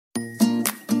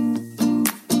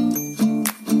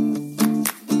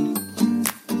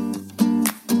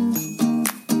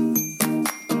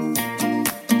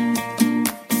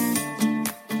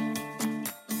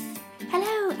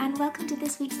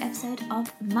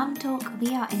Mum Talk.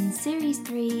 We are in Series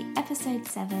 3, Episode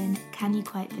 7. Can you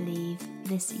quite believe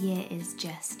this year is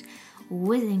just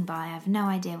whizzing by? I have no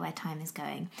idea where time is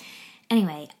going.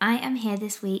 Anyway, I am here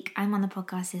this week. I'm on the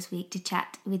podcast this week to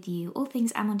chat with you all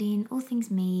things Amandine, all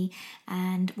things me,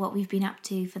 and what we've been up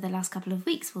to for the last couple of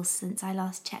weeks, well, since I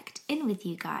last checked in with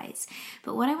you guys.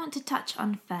 But what I want to touch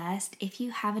on first, if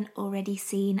you haven't already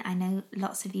seen, I know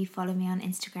lots of you follow me on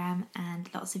Instagram and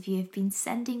lots of you have been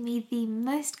sending me the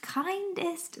most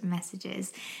kindest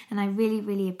messages, and I really,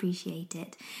 really appreciate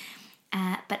it.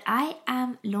 But I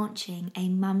am launching a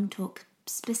Mum Talk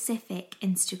specific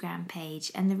Instagram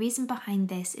page, and the reason behind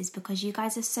this is because you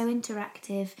guys are so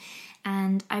interactive,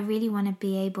 and I really want to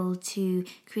be able to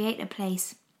create a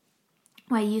place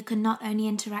where you can not only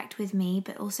interact with me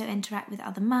but also interact with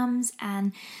other mums.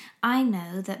 And I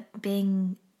know that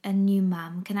being a new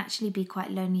mum can actually be quite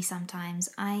lonely sometimes.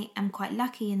 I am quite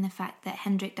lucky in the fact that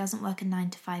Hendrik doesn't work a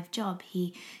 9-to-5 job.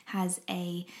 He has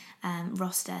a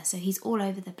roster, so he's all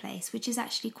over the place, which is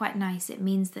actually quite nice. It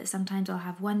means that sometimes I'll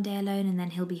have one day alone and then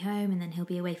he'll be home, and then he'll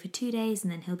be away for 2 days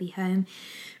and then he'll be home,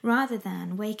 rather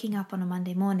than waking up on a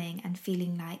Monday morning and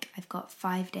feeling like I've got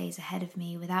 5 days ahead of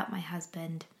me without my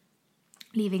husband,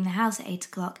 leaving the house at 8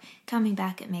 o'clock, coming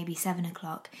back at maybe 7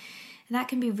 o'clock. That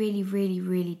can be really, really,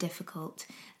 really difficult.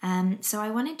 So I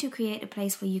wanted to create a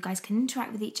place where you guys can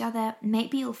interact with each other.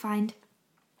 Maybe you'll find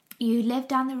you live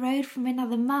down the road from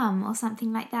another mum or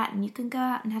something like that, and you can go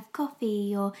out and have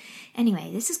coffee. Or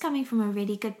anyway, this is coming from a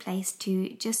really good place to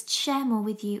just share more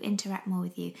with you, interact more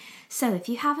with you. So if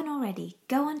you haven't already,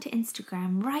 go onto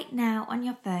Instagram right now on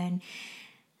your phone.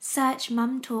 Search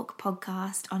Mum Talk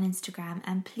Podcast on Instagram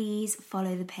and please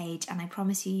follow the page, and I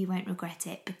promise you won't regret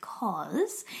it,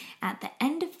 because at the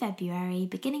end of February,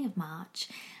 beginning of March,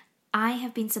 I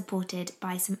have been supported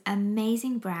by some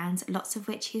amazing brands, lots of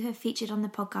which you have featured on the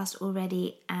podcast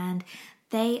already, and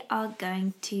they are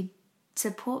going to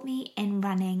support me in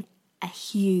running a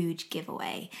huge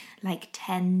giveaway, like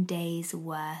 10 days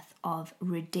worth of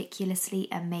ridiculously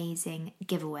amazing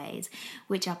giveaways,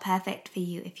 which are perfect for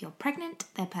you if you're pregnant.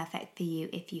 They're perfect for you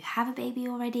if you have a baby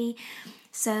already.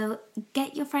 So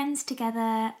get your friends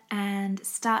together and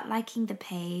start liking the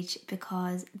page,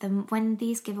 because when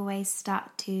these giveaways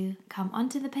start to come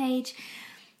onto the page,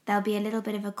 there'll be a little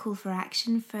bit of a call for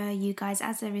action for you guys,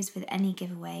 as there is with any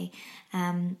giveaway.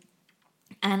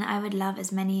 And I would love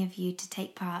as many of you to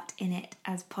take part in it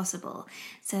as possible.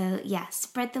 So yeah,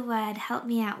 spread the word, help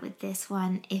me out with this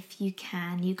one if you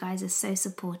can. You guys are so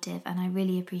supportive and I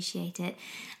really appreciate it.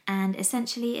 And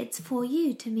essentially it's for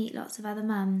you to meet lots of other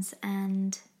mums.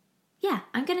 And yeah,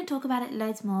 I'm going to talk about it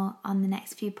loads more on the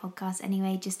next few podcasts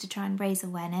anyway, just to try and raise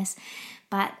awareness.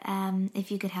 But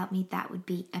if you could help me, that would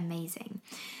be amazing.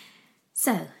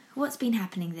 So what's been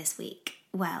happening this week?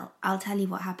 Well, I'll tell you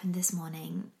what happened this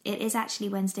morning. It is actually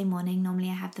Wednesday morning. Normally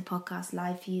I have the podcast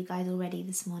live for you guys already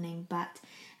this morning, but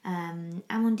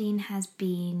Amandine has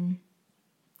been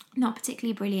not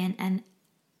particularly brilliant, and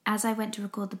as I went to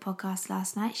record the podcast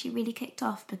last night, she really kicked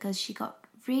off because she got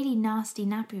really nasty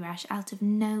nappy rash out of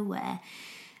nowhere.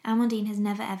 Amandine has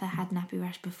never ever had nappy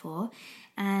rash before,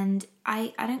 and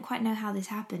I don't quite know how this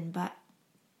happened, but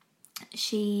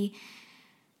she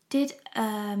did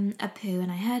a poo,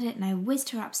 and I heard it and I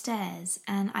whizzed her upstairs,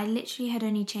 and I literally had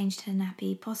only changed her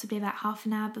nappy possibly about half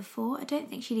an hour before. I don't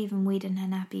think she'd even weed in her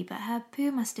nappy, but her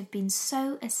poo must have been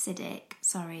so acidic.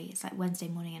 Sorry, it's like Wednesday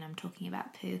morning and I'm talking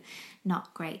about poo.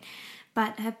 Not great.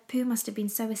 But her poo must have been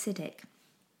so acidic.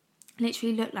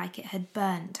 Literally looked like it had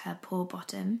burnt her poor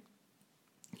bottom.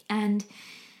 And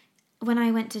when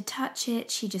I went to touch it,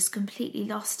 she just completely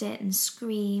lost it and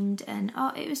screamed, and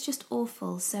it was just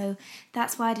awful. So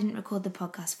that's why I didn't record the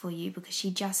podcast for you, because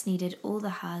she just needed all the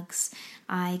hugs.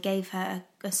 I gave her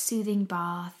a soothing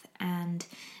bath and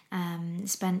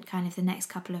spent kind of the next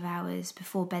couple of hours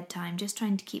before bedtime just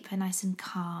trying to keep her nice and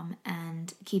calm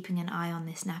and keeping an eye on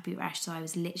this nappy rash. So I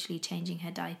was literally changing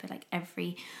her diaper like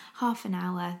every half an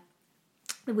hour,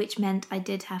 which meant I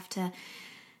did have to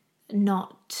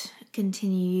not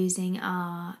continue using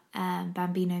our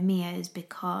Bambino Mios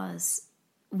because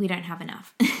we don't have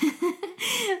enough.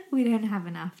 We don't have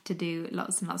enough to do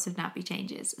lots and lots of nappy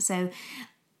changes. So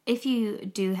if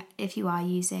you are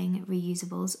using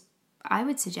reusables, I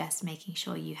would suggest making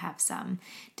sure you have some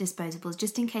disposables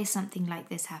just in case something like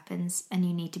this happens and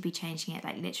you need to be changing it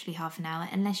like literally half an hour,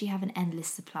 unless you have an endless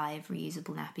supply of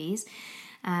reusable nappies.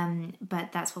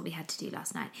 But that's what we had to do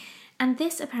last night. And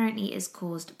this apparently is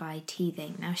caused by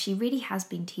teething. Now, she really has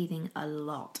been teething a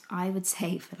lot. I would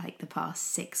say for like the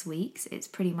past 6 weeks, it's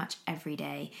pretty much every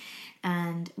day.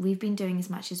 And we've been doing as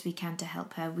much as we can to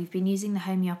help her. We've been using the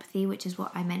homeopathy, which is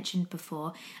what I mentioned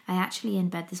before. I actually in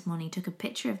bed this morning took a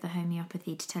picture of the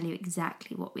homeopathy to tell you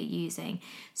exactly what we're using.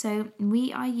 So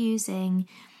we are using...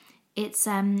 It's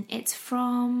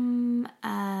from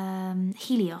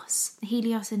Helios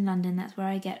in London. That's where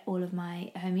I get all of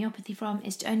my homeopathy from.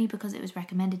 It's only because it was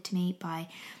recommended to me by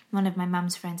one of my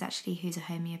mum's friends, actually, who's a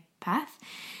homeopath.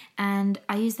 And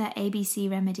I use their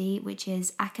ABC remedy, which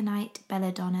is aconite,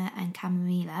 belladonna, and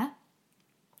chamomilla.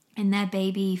 In their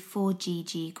baby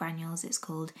 4GG granules, it's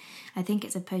called. I think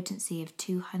it's a potency of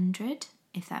 200,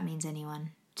 if that means it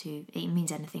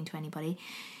means anything to anybody.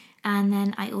 And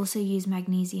then I also use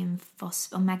magnesia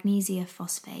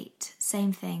phosphate,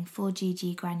 same thing,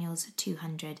 4GG granules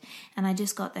 200, and I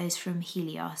just got those from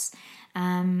Helios.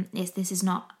 This is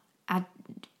not an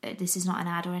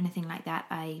ad or anything like that.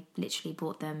 I literally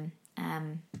bought them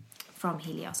from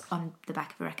Helios on the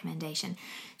back of a recommendation.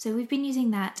 So we've been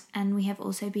using that, and we have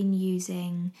also been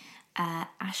using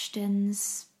Ashton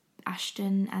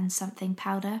and something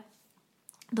powder.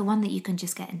 The one that you can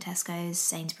just get in Tesco's,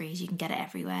 Sainsbury's, you can get it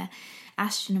everywhere.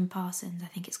 Ashton and Parsons, I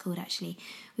think it's called actually.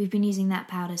 We've been using that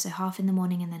powder, so half in the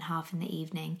morning and then half in the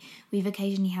evening. We've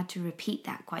occasionally had to repeat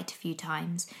that quite a few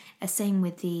times. Same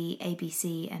with the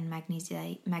ABC and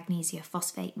magnesia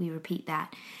phosphate, we repeat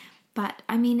that. But,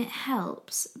 I mean, it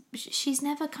helps. She's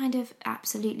never kind of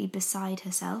absolutely beside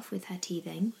herself with her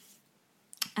teething.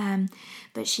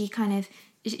 But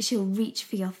she'll reach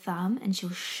for your thumb and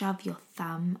she'll shove your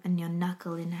thumb and your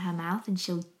knuckle in her mouth and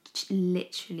she'll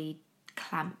literally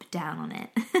clamp down on it.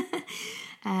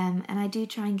 And I do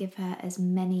try and give her as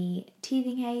many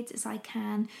teething aids as I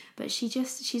can, but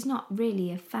she's not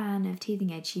really a fan of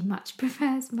teething aids. She much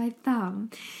prefers my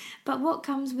thumb. But what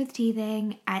comes with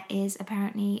teething is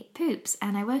apparently poops.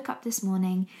 And I woke up this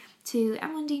morning to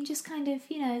Amandine just kind of,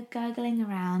 gurgling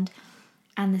around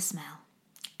and the smell.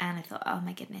 And I thought, oh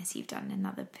my goodness, you've done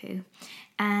another poo.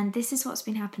 And this is what's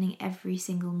been happening every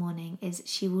single morning, is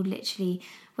she will literally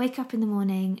wake up in the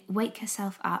morning, wake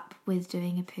herself up with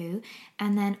doing a poo,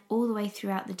 and then all the way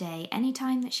throughout the day,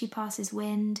 anytime that she passes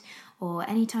wind or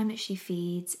anytime that she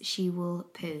feeds, she will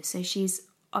poo. So she's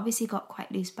obviously got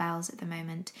quite loose bowels at the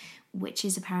moment, which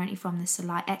is apparently from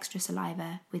the extra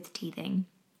saliva with teething.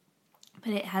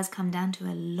 But it has come down to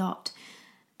a lot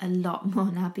more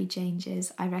nappy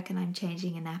changes. I reckon I'm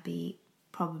changing a nappy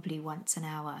probably once an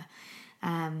hour.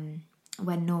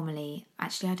 When normally,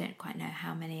 actually I don't quite know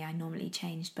how many I normally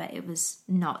changed, but it was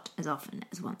not as often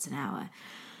as once an hour.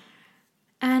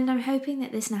 And I'm hoping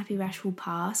that this nappy rash will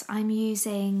pass. I'm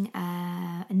using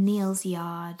Neil's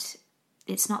Yard.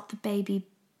 It's not the baby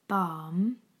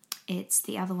balm. It's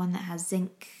the other one that has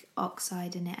zinc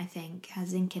oxide in it, I think. Has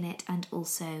zinc in it and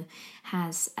also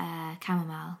has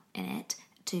chamomile in it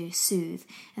to soothe.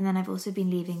 And then I've also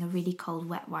been leaving a really cold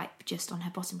wet wipe just on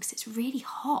her bottom because it's really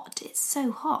hot. It's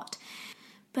so hot.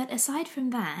 But aside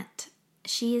from that,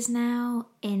 she is now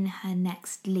in her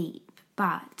next leap.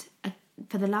 But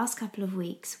for the last couple of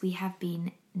weeks, we have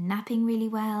been napping really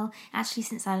well. Actually,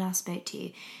 since I last spoke to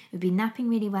you, we've been napping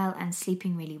really well and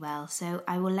sleeping really well. So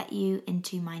I will let you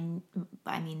into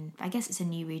I guess it's a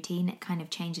new routine. It kind of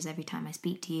changes every time I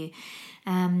speak to you.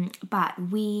 But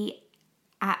we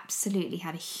absolutely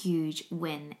had a huge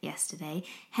win yesterday.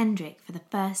 Hendrik, for the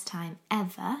first time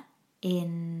ever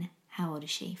in, how old is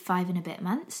she? 5 and a bit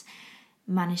months,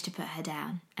 managed to put her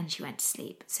down and she went to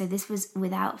sleep. So this was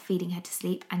without feeding her to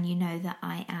sleep, and you know that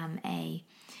I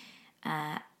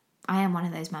am one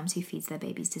of those mums who feeds their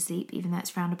babies to sleep, even though it's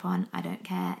frowned upon. I don't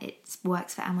care. It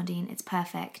works for Amandine. It's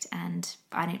perfect, and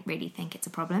I don't really think it's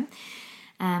a problem.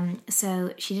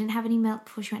 So she didn't have any milk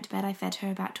before she went to bed. I fed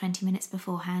her about 20 minutes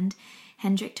beforehand.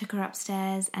 Hendrik took her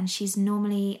upstairs, and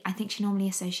I think she normally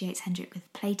associates Hendrik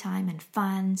with playtime and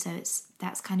fun, so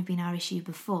that's kind of been our issue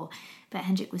before. But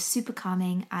Hendrik was super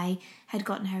calming. I had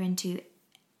gotten her into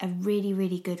a really,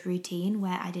 really good routine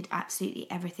where I did absolutely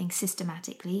everything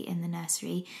systematically in the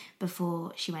nursery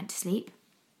before she went to sleep.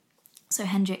 So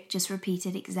Hendrik just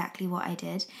repeated exactly what I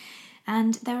did.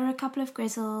 And there were a couple of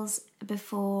grizzles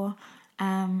before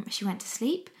she went to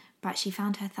sleep, but she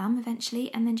found her thumb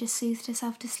eventually and then just soothed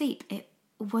herself to sleep. It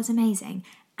was amazing.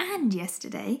 And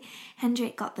yesterday,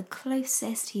 Hendrik got the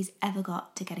closest he's ever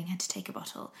got to getting her to take a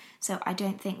bottle. So I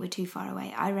don't think we're too far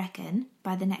away. I reckon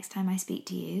by the next time I speak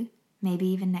to you, maybe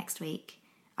even next week,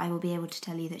 I will be able to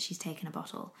tell you that she's taken a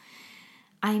bottle.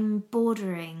 I'm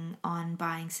bordering on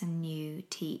buying some new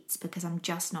teats because I'm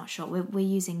just not sure. We're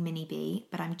using Mini B,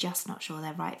 but I'm just not sure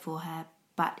they're right for her.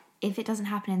 But if it doesn't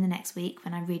happen in the next week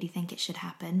when I really think it should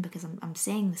happen, because I'm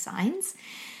seeing the signs,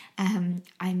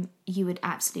 you would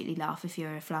absolutely laugh if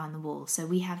you're a fly on the wall. So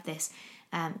we have this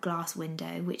glass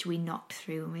window which we knocked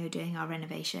through when we were doing our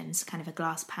renovations, kind of a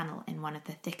glass panel in one of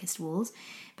the thickest walls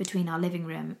between our living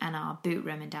room and our boot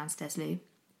room and downstairs loo.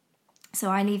 So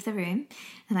I leave the room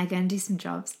and I go and do some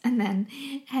jobs, and then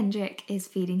Hendrik was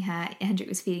feeding her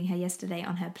yesterday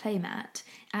on her playmat.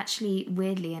 Actually,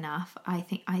 weirdly enough, I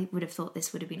think I would have thought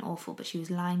this would have been awful, but she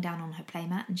was lying down on her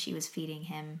playmat and he was feeding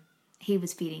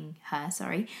her,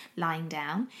 lying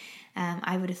down.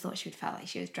 I would have thought she would felt like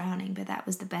she was drowning, but that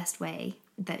was the best way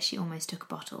that she almost took a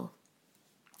bottle.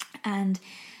 And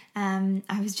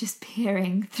I was just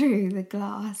peering through the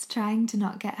glass, trying to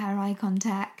not get her eye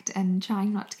contact and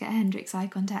trying not to get Hendrik's eye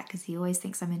contact, because he always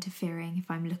thinks I'm interfering if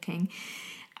I'm looking.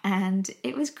 And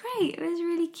it was great. It was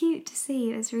really cute to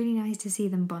see. It was really nice to see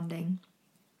them bonding.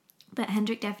 But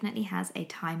Hendrik definitely has a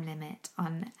time limit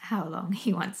on how long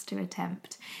he wants to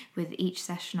attempt with each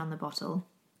session on the bottle.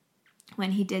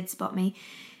 When he did spot me,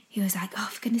 he was like, "Oh,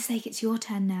 for goodness sake, it's your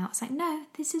turn now." I was like, "No,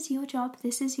 this is your job.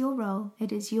 This is your role.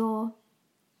 It is your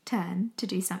turn to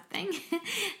do something."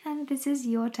 And this is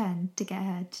your turn to get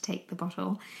her to take the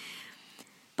bottle.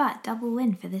 But double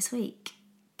win for this week.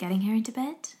 Getting her into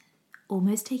bed,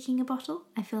 almost taking a bottle.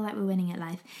 I feel like we're winning at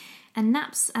life. And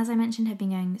naps, as I mentioned, have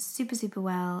been going super, super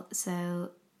well.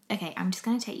 So, okay, I'm just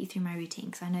going to take you through my routine,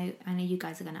 because I know you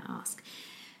guys are going to ask.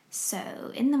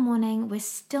 So, in the morning, we're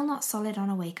still not solid on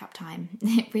a wake-up time.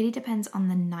 It really depends on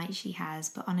the night she has,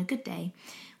 but on a good day,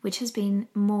 which has been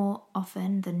more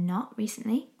often than not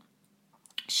recently,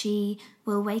 she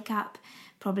will wake up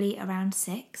probably around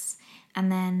 6,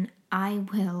 and then I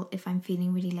will, if I'm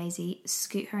feeling really lazy,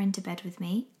 scoot her into bed with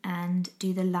me and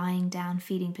do the lying down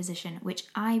feeding position, which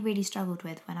I really struggled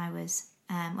with when I was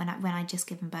when I'd just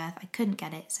given birth. I couldn't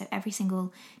get it, so every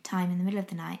single time in the middle of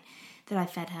the night that I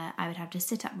fed her, I would have to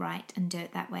sit upright and do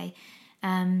it that way.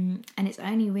 And it's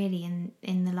only really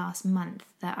in the last month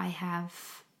that I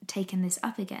have taken this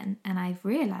up again, and I've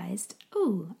realised,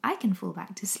 I can fall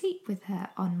back to sleep with her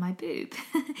on my boob.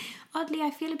 Oddly,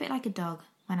 I feel a bit like a dog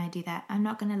when I do that. I'm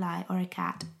not going to lie, or a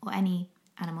cat, or any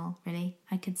animal, really.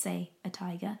 I could say a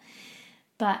tiger.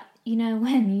 But, you know,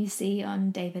 when you see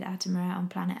on David Attenborough on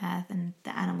Planet Earth and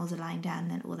the animals are lying down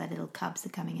and all their little cubs are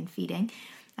coming and feeding,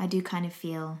 I do kind of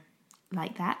feel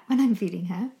like that when I'm feeding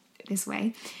her this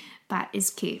way. But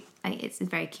it's cute. It's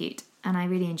very cute. And I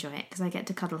really enjoy it, because I get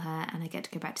to cuddle her and I get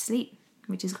to go back to sleep,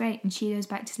 which is great. And she goes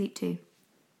back to sleep too.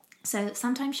 So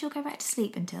sometimes she'll go back to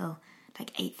sleep until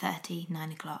like 8:30,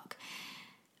 9 o'clock.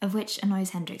 Of which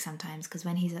annoys Hendrik sometimes, because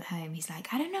when he's at home, he's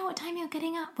like, "I don't know what time you're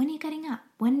getting up. When are you getting up?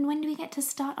 When do we get to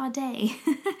start our day?"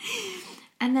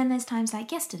 And then there's times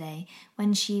like yesterday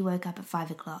when she woke up at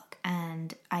 5 o'clock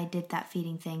and I did that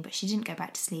feeding thing, but she didn't go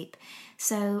back to sleep.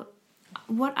 So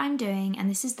what I'm doing, and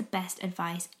this is the best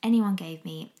advice anyone gave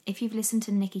me, if you've listened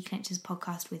to Nikki Clinch's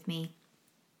podcast with me,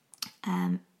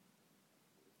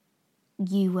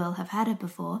 you will have heard her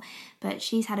before, but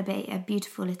she's had a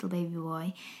beautiful little baby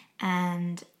boy,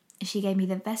 and she gave me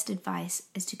the best advice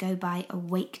is to go by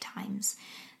awake times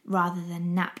rather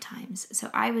than nap times. So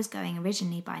I was going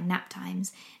originally by nap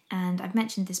times, and I've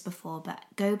mentioned this before, but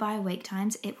go by awake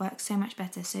times. It works so much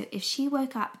better. So if she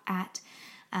woke up at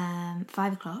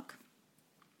 5 o'clock,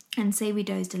 and say we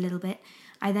dozed a little bit,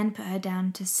 I then put her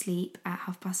down to sleep at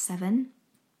 7:30,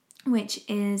 which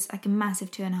is like a massive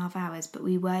 2.5 hours, but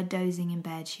we were dozing in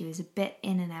bed. She was a bit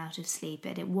in and out of sleep,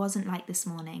 but it wasn't like this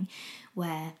morning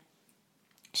where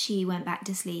she went back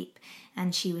to sleep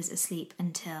and she was asleep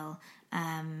until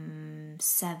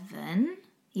 7.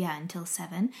 Yeah, until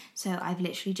 7. So I've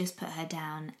literally just put her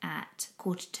down at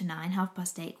 8:45,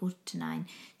 8:30, 8:45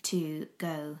 to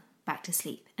go back to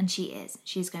sleep. And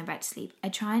she's going back to sleep.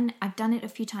 I've done it a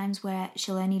few times where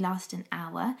she'll only last an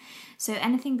hour. So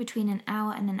anything between an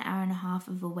hour and an hour and a half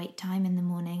of awake time in the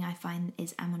morning, I find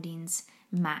is Amandine's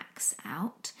max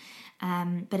out.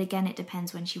 But again, it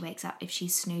depends when she wakes up, if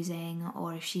she's snoozing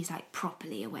or if she's like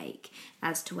properly awake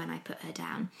as to when I put her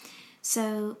down.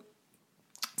 So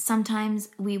sometimes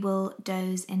we will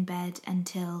doze in bed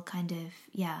until kind of,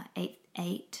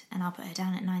 8, and I'll put her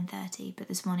down at 9:30, but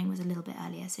this morning was a little bit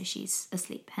earlier, so she's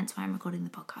asleep, hence why I'm recording the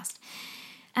podcast.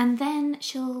 And then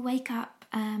she'll wake up.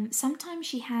 Sometimes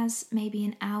she has maybe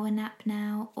an hour nap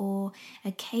now, or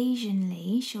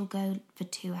occasionally she'll go for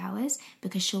 2 hours,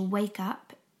 because she'll wake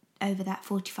up over that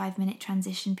 45-minute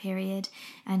transition period,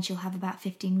 and she'll have about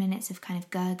 15 minutes of kind of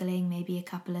gurgling, maybe a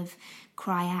couple of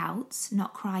cry outs,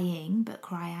 not crying, but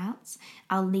cry outs.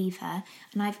 I'll leave her.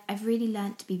 And I've really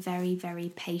learnt to be very, very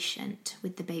patient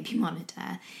with the baby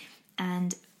monitor.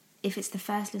 And if it's the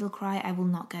first little cry, I will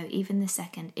not go, even the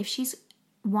second. If she's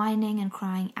whining and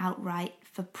crying outright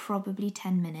for probably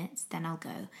 10 minutes, then I'll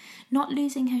go. Not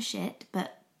losing her shit,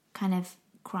 but kind of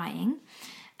crying,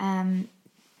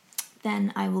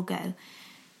 then I will go.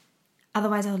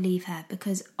 Otherwise, I'll leave her,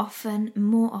 because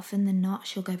more often than not,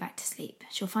 she'll go back to sleep.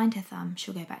 She'll find her thumb,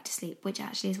 she'll go back to sleep, which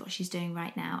actually is what she's doing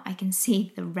right now. I can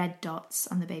see the red dots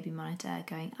on the baby monitor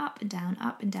going up and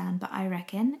down, but I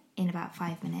reckon in about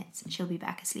 5 minutes, she'll be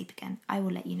back asleep again. I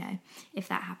will let you know if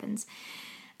that happens.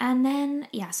 And then,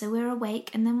 so we're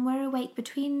awake, and then we're awake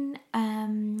between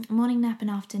morning nap and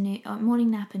afternoon, or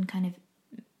morning nap and kind of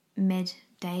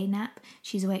midday nap.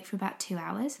 She's awake for about 2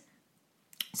 hours.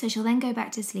 So she'll then go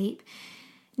back to sleep,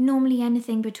 normally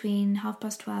anything between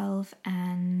 12:30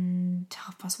 and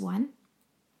 1:30.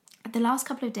 The last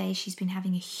couple of days she's been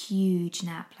having a huge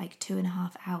nap, like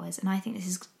 2.5 hours, and I think this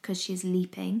is because she's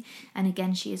leaping, and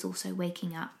again she is also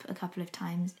waking up a couple of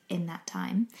times in that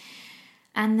time.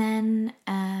 And then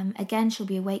again she'll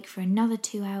be awake for another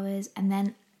 2 hours, and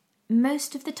then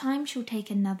most of the time she'll take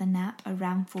another nap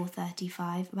around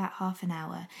 4:35, about half an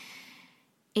hour.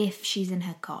 If she's in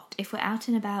her cot. If we're out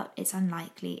and about, it's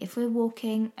unlikely. If we're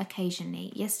walking,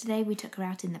 occasionally. Yesterday we took her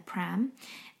out in the pram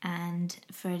and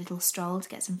for a little stroll to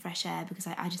get some fresh air, because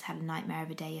I just had a nightmare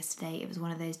of a day yesterday. It was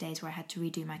one of those days where I had to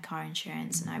redo my car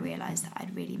insurance, and I realised that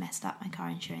I'd really messed up my car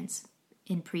insurance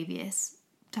in previous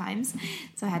times,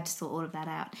 so I had to sort all of that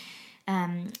out.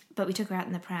 But we took her out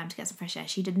in the pram to get some fresh air.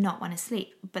 She did not want to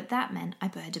sleep, but that meant I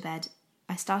put her to bed.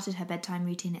 I started her bedtime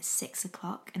routine at 6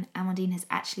 o'clock, and Amandine has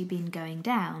actually been going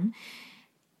down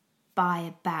by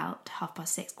about 6:30,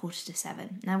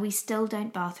 6:45. Now, we still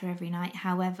don't bath her every night.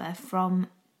 However, from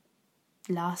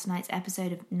last night's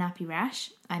episode of Nappy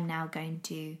Rash, I'm now going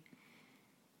to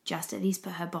just at least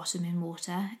put her bottom in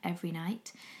water every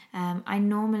night. I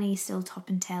normally still top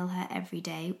and tail her every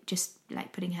day, just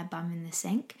like putting her bum in the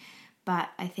sink.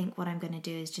 But I think what I'm going to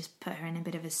do is just put her in a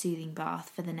bit of a soothing bath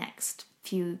for the next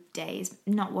few days,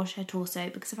 not wash her torso,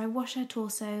 because if I wash her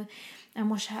torso and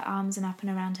wash her arms and up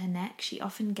and around her neck, she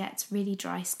often gets really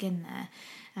dry skin there.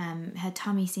 Her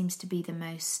tummy seems to be the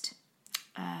most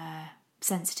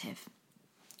sensitive.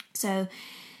 So,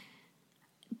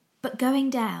 but going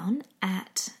down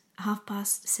at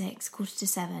 6:30,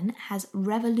 6:45 has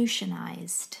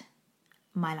revolutionised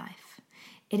my life.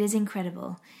 It is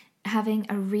incredible. Having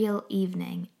a real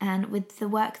evening, and with the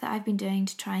work that I've been doing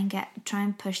to try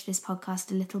and push this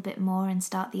podcast a little bit more and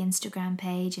start the Instagram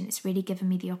page, and it's really given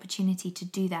me the opportunity to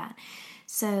do that.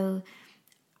 So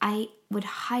I would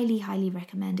highly, highly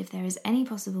recommend, if there is any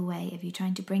possible way of you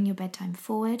trying to bring your bedtime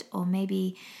forward, or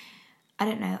maybe, I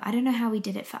don't know how we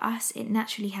did it. For us, it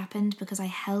naturally happened because I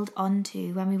held on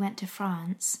to, when we went to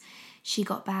France, she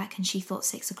got back and she thought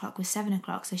 6 o'clock was 7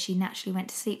 o'clock, so she naturally went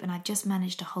to sleep, and I've just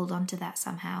managed to hold on to that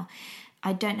somehow.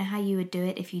 I don't know how you would do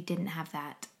it if you didn't have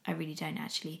that. I really don't,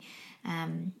 actually.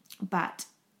 But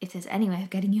if there's any way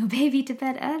of getting your baby to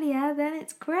bed earlier, then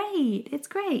it's great. It's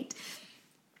great.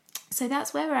 So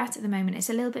that's where we're at the moment. It's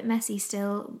a little bit messy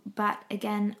still, but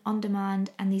again, on demand,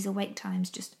 and these awake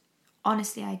times, just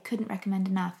honestly, I couldn't recommend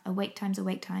enough. Awake times.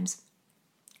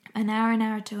 An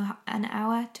hour to an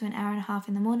hour and a half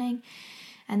in the morning,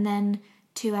 and then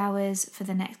 2 hours for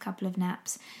the next couple of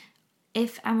naps.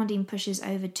 If Amandine pushes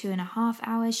over 2.5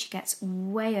 hours, she gets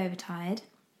way overtired,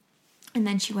 and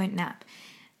then she won't nap.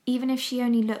 Even if she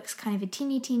only looks kind of a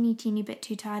teeny bit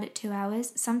too tired at 2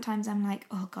 hours, sometimes I'm like,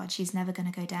 oh God, she's never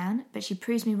going to go down. But she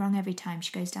proves me wrong every time.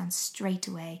 She goes down straight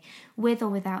away, with or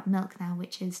without milk now,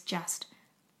 which is just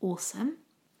awesome.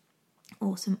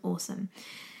 Awesome.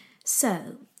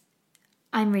 So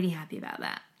I'm really happy about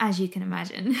that, as you can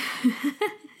imagine.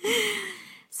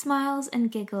 Smiles and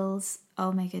giggles,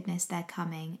 oh my goodness, they're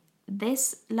coming.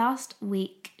 This last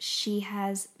week, she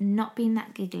has not been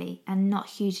that giggly and not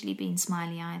hugely been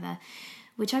smiley either,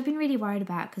 which I've been really worried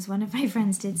about, because one of my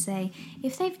friends did say,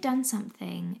 if they've done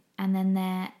something and then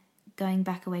they're going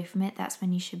back away from it, that's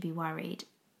when you should be worried.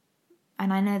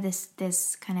 And I know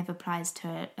this kind of applies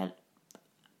to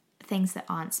things that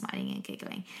aren't smiling and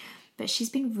giggling. But she's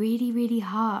been really, really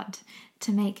hard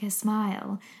to make her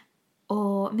smile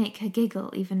or make her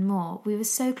giggle even more. We were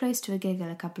so close to a giggle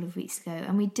a couple of weeks ago,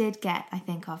 and we did get, I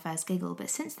think, our first giggle.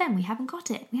 But since then, we haven't got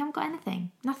it. We haven't got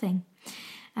anything. Nothing.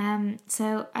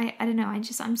 So I don't know.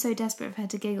 I'm so desperate for her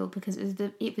to giggle, because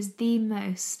it was the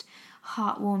most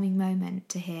heartwarming moment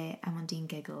to hear Amandine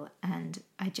giggle. And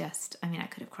I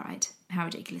could have cried. How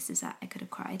ridiculous is that? I could have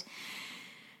cried.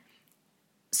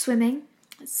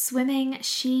 Swimming,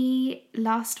 she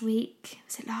last week,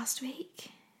 was it last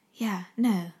week? Yeah,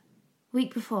 no,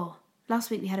 week before. Last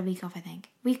week we had a week off, I think.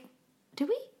 Did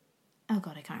we? oh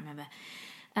God, I can't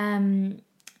remember.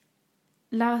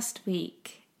 Last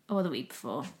week or the week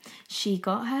before, she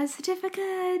got her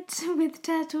certificate with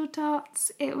turtle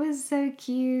tots. It was so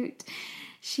cute.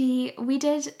 We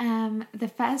did,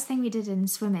 the first thing we did in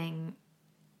swimming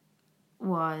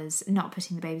was not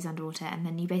putting the babies underwater, and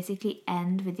then you basically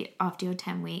end with after your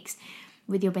 10 weeks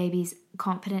with your babies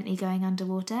confidently going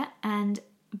underwater. And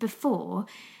before,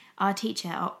 our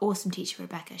awesome teacher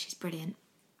Rebecca, she's brilliant,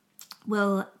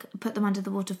 will put them under the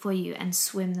water for you and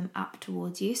swim them up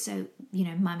towards you, so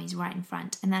mummy's right in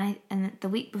front. And then the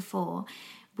week before,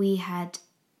 we had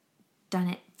done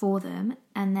it for them,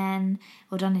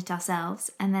 or done it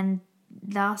ourselves, and then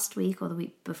last week or the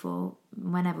week before,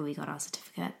 whenever we got our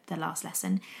certificate, the last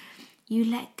lesson, you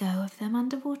let go of them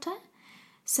underwater.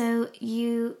 So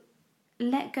you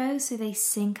let go so they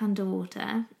sink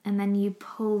underwater, and then you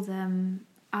pull them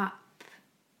up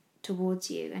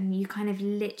towards you, and you kind of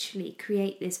literally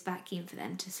create this vacuum for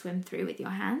them to swim through with your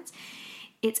hands.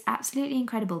 It's absolutely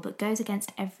incredible, but goes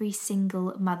against every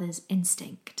single mother's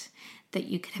instinct that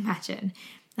you can imagine.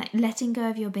 Like letting go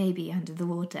of your baby under the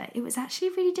water. It was actually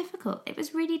really difficult. It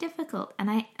was really difficult. And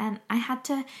I had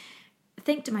to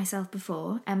think to myself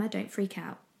before, Emma, don't freak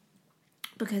out.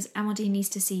 Because Amandine needs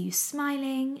to see you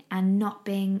smiling and not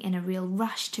being in a real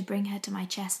rush to bring her to my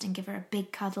chest and give her a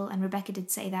big cuddle. And Rebecca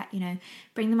did say that,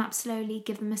 bring them up slowly,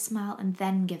 give them a smile, and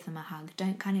then give them a hug.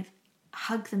 Don't kind of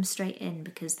hug them straight in,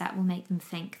 because that will make them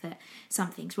think that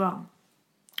something's wrong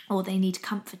or they need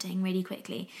comforting really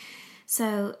quickly.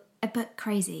 So, but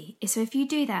crazy. So if you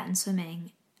do that in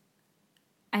swimming,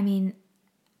 I mean,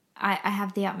 I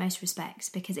have the utmost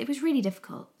respect, because it was really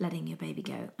difficult letting your baby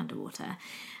go underwater.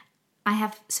 I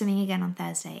have swimming again on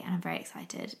Thursday, and I'm very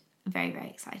excited. Very, very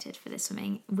excited for this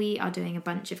swimming. We are doing a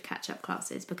bunch of catch-up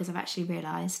classes, because I've actually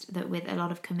realised that with a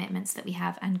lot of commitments that we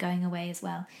have and going away as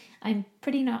well, I'm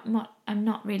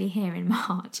not really here in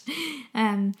March.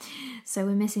 So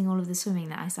we're missing all of the swimming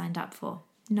that I signed up for.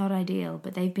 Not ideal,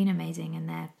 but they've been amazing, and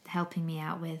they're helping me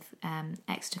out with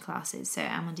extra classes, so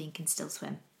Amandine can still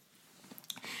swim.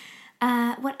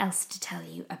 What else to tell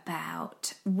you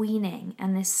about weaning?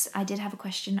 And this, I did have a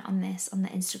question on this on the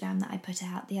Instagram that I put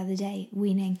out the other day.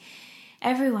 Weaning.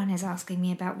 Everyone is asking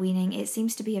me about weaning. It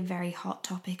seems to be a very hot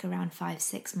topic around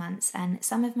 5-6 months, and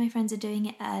some of my friends are doing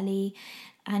it early.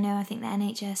 I think the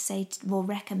NHS will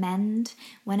recommend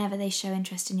whenever they show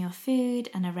interest in your food,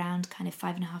 and around kind of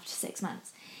 5.5 to 6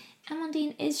 months.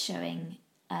 Amandine is showing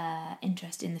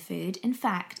interest in the food. In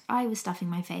fact, I was stuffing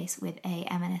my face with a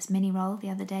M&S mini roll the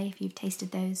other day. If you've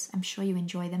tasted those, I'm sure you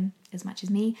enjoy them as much as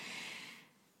me.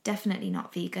 Definitely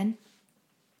not vegan.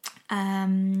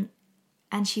 And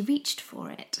she reached for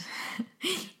it.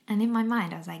 And in my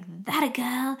mind, I was like, that a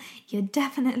girl, you're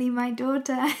definitely my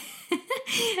daughter.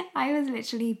 I was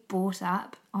literally brought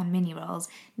up on mini rolls,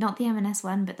 not the M&S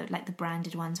one, but the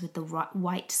branded ones with the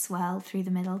white swirl through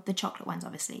the middle, the chocolate ones,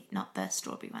 obviously, not the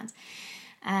strawberry ones.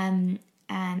 And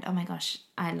oh my gosh,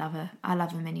 I love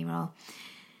a mini roll.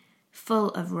 Full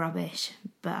of rubbish,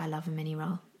 but I love a mini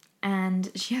roll.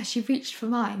 And she reached for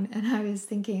mine, and I was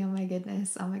thinking, oh my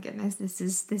goodness, this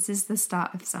is the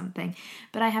start of something.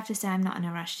 But I have to say, I'm not in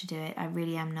a rush to do it. I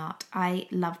really am not. I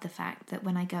love the fact that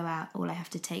when I go out, all I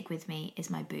have to take with me is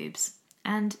my boobs.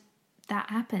 And that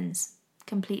happens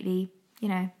completely,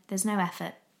 there's no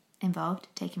effort involved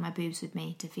taking my boobs with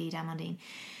me to feed Amandine.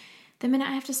 The minute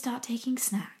I have to start taking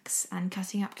snacks and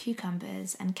cutting up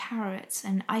cucumbers and carrots,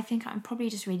 and I think I'm probably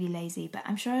just really lazy, but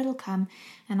I'm sure it'll come,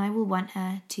 and I will want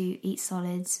her to eat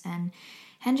solids. And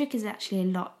Hendrik is actually a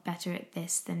lot better at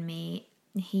this than me.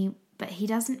 But he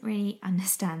doesn't really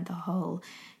understand the whole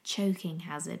choking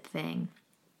hazard thing.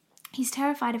 He's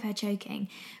terrified of her choking,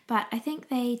 but I think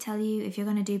they tell you if you're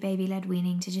going to do baby-led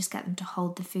weaning to just get them to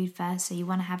hold the food first. So you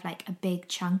want to have like a big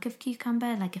chunk of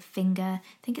cucumber, like a finger. I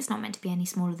think it's not meant to be any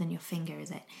smaller than your finger, is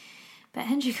it? But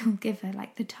Hendrik will give her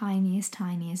like the tiniest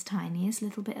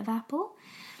little bit of apple.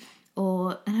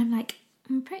 And I'm like,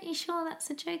 I'm pretty sure that's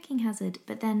a choking hazard.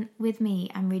 But then with me,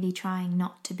 I'm really trying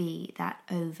not to be that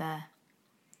over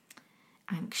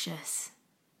anxious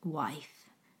wife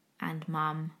and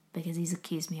mum, because he's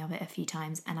accused me of it a few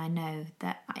times, and I know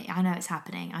that I know it's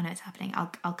happening.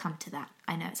 I'll come to that.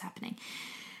 I know it's happening.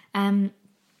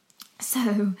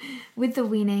 So with the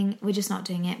weaning, we're just not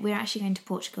doing it. We're actually going to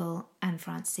Portugal and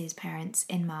France to see his parents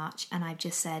in March, and I've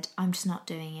just said I'm just not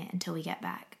doing it until we get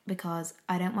back, because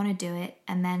I don't want to do it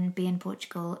and then be in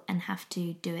Portugal and have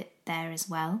to do it there as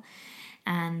well.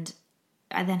 And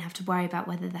I then have to worry about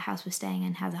whether the house we're staying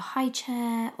in has a high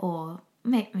chair, or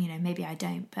maybe I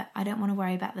don't, but I don't want to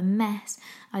worry about the mess.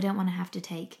 I don't want to have to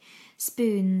take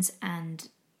spoons and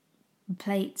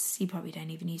plates. You probably don't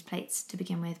even use plates to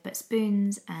begin with, but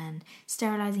spoons and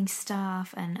sterilising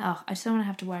stuff. And I just don't want to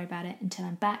have to worry about it until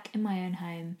I'm back in my own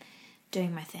home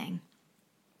doing my thing.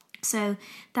 So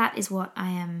that is what I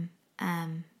am,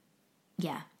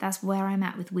 that's where I'm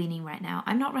at with weaning right now.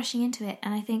 I'm not rushing into it,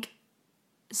 and I think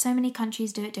so many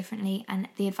countries do it differently, and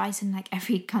the advice in like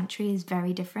every country is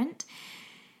very different.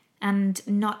 And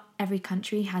not every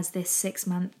country has this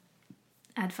 6-month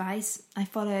advice. I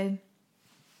follow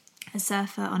a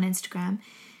surfer on Instagram,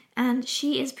 and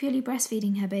she is purely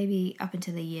breastfeeding her baby up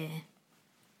until a year.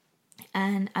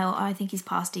 And I think he's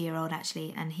past a year old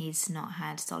actually, and he's not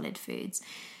had solid foods.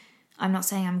 I'm not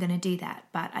saying I'm going to do that,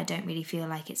 but I don't really feel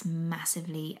like it's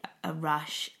massively a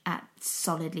rush at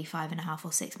solidly 5.5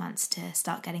 or 6 months to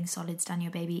start getting solids down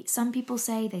your baby. Some people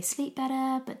say they sleep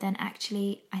better, but then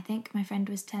actually, I think my friend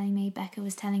was telling me, Becca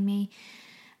was telling me,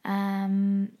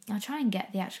 I'll try and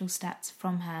get the actual stats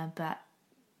from her, but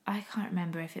I can't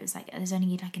remember if it was like there's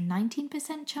only like a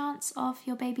 19% chance of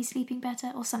your baby sleeping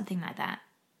better or something like that.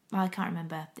 Well, I can't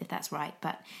remember if that's right,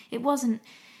 but it wasn't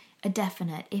a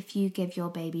definite, if you give your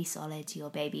baby solids, your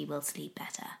baby will sleep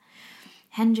better.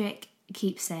 Hendrik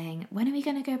keeps saying, when are we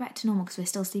going to go back to normal? Because we're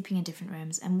still sleeping in different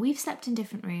rooms. And we've slept in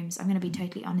different rooms. I'm going to be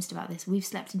totally honest about this. We've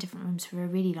slept in different rooms for a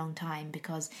really long time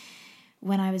because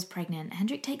when I was pregnant,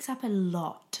 Hendrik takes up a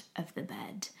lot of the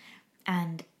bed.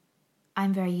 And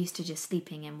I'm very used to just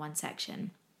sleeping in one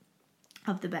section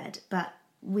of the bed. But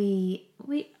it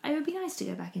would be nice to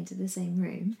go back into the same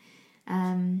room.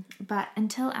 But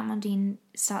until Amandine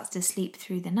starts to sleep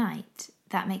through the night,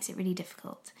 that makes it really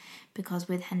difficult because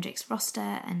with Hendrik's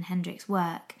roster and Hendrik's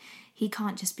work, he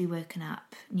can't just be woken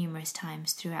up numerous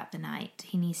times throughout the night.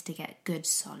 He needs to get good,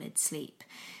 solid sleep.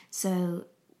 So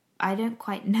I don't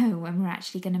quite know when we're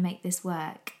actually going to make this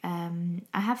work. I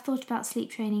have thought about sleep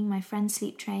training. My friend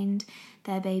sleep trained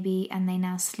their baby and they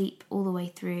now sleep all the way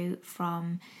through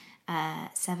from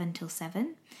 7 till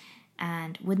 7.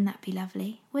 And wouldn't that be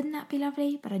lovely? Wouldn't that be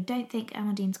lovely? But I don't think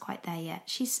Amandine's quite there yet.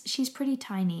 She's pretty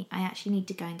tiny. I actually need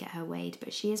to go and get her weighed,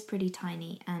 but she is pretty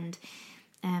tiny, and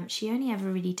she only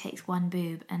ever really takes one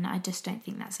boob, and I just don't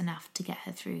think that's enough to get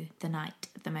her through the night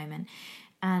at the moment.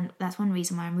 And that's one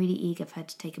reason why I'm really eager for her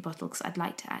to take a bottle, because I'd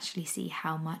like to actually see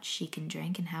how much she can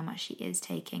drink and how much she is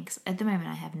taking, because at the moment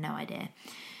I have no idea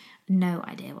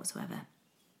whatsoever.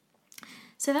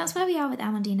 So that's where we are with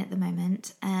Amandine at the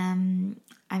moment.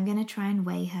 I'm going to try and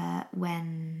weigh her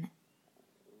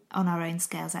on our own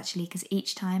scales actually, because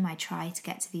each time I try to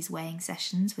get to these weighing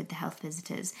sessions with the health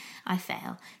visitors, I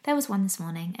fail. There was one this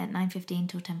morning at 9:15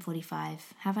 till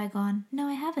 10:45. Have I gone? No,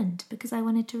 I haven't, because I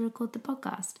wanted to record the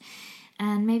podcast.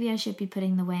 And maybe I should be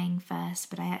putting the weighing first,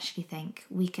 but I actually think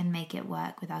we can make it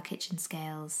work with our kitchen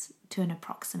scales to an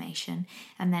approximation.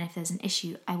 And then if there's an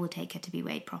issue, I will take her to be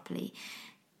weighed properly.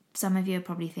 Some of you are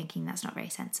probably thinking that's not very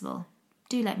sensible.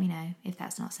 Do let me know if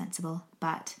that's not sensible.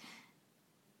 But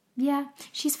yeah,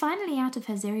 she's finally out of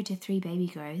her 0 to 3 baby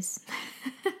grows.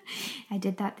 I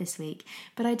did that this week.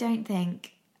 But I don't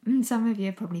think, some of you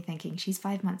are probably thinking she's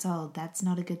 5 months old. That's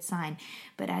not a good sign.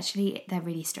 But actually, they're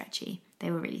really stretchy. They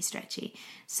were really stretchy.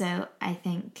 So I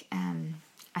think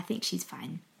she's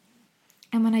fine.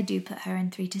 And when I do put her in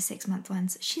 3 to 6 month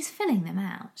ones, she's filling them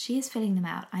out. She is filling them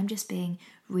out. I'm just being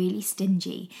really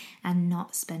stingy and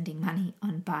not spending money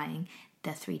on buying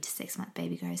the 3 to 6 month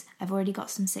baby grows. I've already got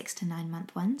some 6 to 9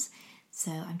 month ones, so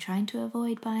I'm trying to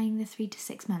avoid buying the 3 to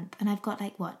 6 month. And I've got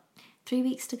 3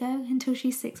 weeks to go until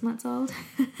she's 6 months old.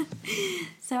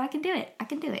 So I can do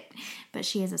it. But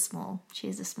she is a small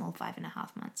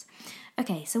 5.5 months.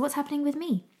 Okay, so what's happening with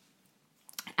me?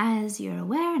 As you're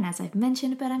aware, and as I've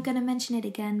mentioned, but I'm going to mention it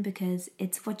again because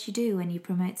it's what you do when you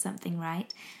promote something,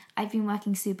 right? I've been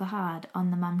working super hard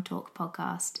on the Mum Talk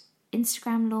podcast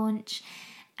Instagram launch,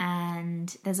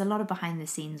 and there's a lot of behind the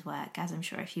scenes work, as I'm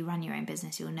sure if you run your own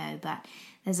business you'll know, but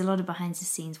there's a lot of behind the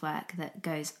scenes work that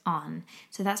goes on.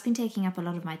 So that's been taking up a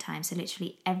lot of my time. So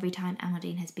literally every time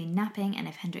Amandine has been napping and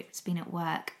if Hendrik's been at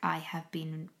work, I have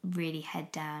been really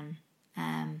head down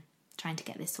trying to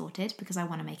get this sorted because I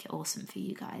want to make it awesome for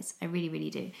you guys. I really, really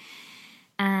do.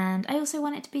 And I also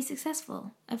want it to be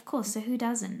successful, of course, so who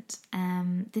doesn't?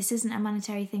 This isn't a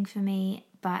monetary thing for me,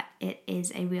 but it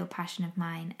is a real passion of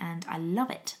mine and I love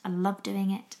it. I love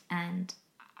doing it and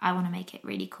I want to make it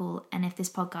really cool. And if this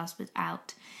podcast was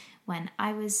out when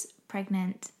I was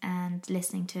pregnant and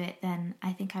listening to it, then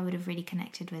I think I would have really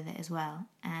connected with it as well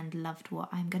and loved what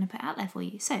I'm going to put out there for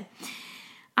you. So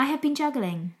I have been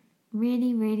juggling,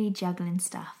 really, really juggling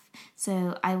stuff.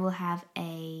 So I will have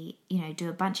do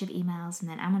a bunch of emails, and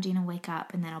then Amandine will wake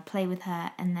up, and then I'll play with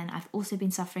her. And then I've also been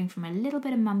suffering from a little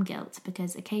bit of mum guilt,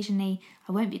 because occasionally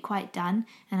I won't be quite done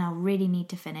and I'll really need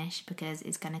to finish because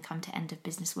it's going to come to end of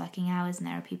business working hours and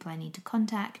there are people I need to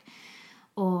contact,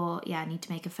 or I need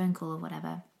to make a phone call or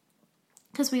whatever.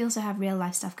 Because we also have real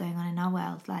life stuff going on in our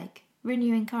world, like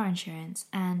renewing car insurance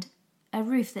and a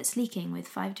roof that's leaking with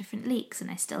 5 different leaks, and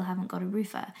I still haven't got a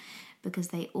roofer because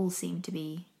they all seem to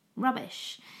be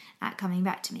rubbish at coming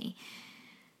back to me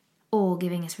or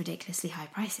giving us ridiculously high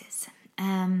prices.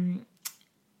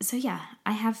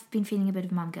 I have been feeling a bit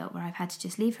of mum guilt where I've had to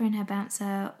just leave her in her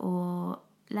bouncer or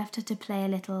left her to play a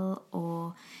little,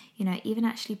 or even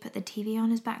actually put the TV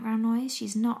on as background noise.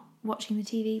 She's not watching the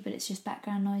TV, but it's just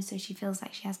background noise, so she feels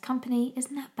like she has company.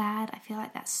 Isn't that bad? I feel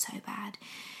like that's so bad.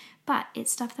 But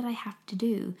it's stuff that I have to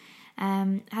do.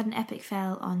 I had an epic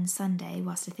fail on Sunday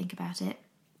whilst I think about it.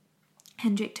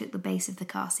 Hendrik took the base of the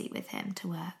car seat with him to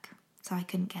work, so I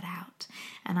couldn't get out.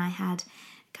 And I had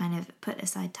kind of put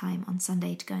aside time on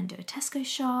Sunday to go and do a Tesco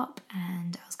shop,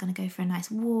 and I was going to go for a nice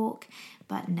walk.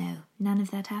 But no, none of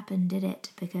that happened, did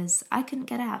it? Because I couldn't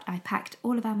get out. I packed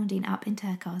all of Amandine up into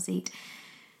her car seat,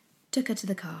 took her to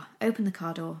the car, opened the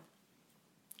car door.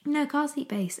 No car seat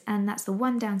base, and that's the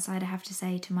one downside I have to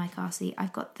say to my car seat.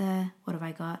 I've got what have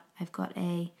I got? I've got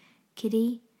a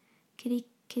kitty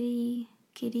care?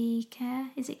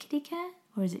 Is it kitty care?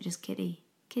 Or is it just kitty?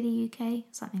 Kitty UK?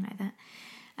 Something like that.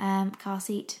 Car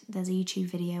seat, there's a YouTube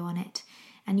video on it,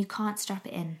 and you can't strap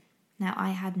it in. Now, I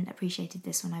hadn't appreciated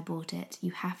this when I bought it.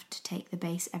 You have to take the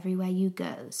base everywhere you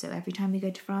go. So every time we go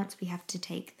to France, we have to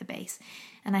take the base.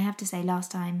 And I have to say,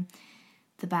 last time,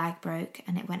 the bag broke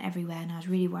and it went everywhere, and I was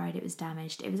really worried it was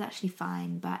damaged. It was actually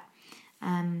fine, but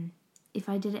if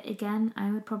I did it again,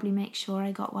 I would probably make sure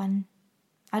I got one.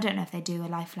 I don't know if they do a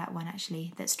lie flat one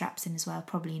actually that straps in as well,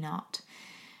 probably not.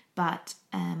 But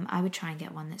I would try and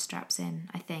get one that straps in,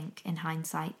 I think, in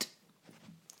hindsight.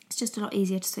 It's just a lot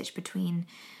easier to switch between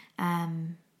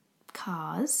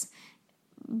cars,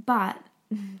 but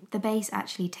the base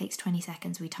actually takes 20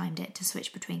 seconds, we timed it, to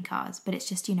switch between cars. But it's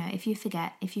just, if you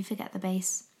forget the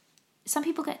base, some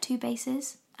people get 2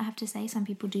 bases, I have to say. Some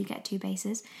people do get 2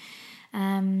 bases.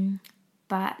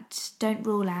 But don't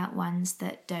rule out ones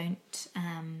that don't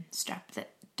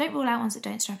don't rule out ones that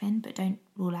don't strap in, but don't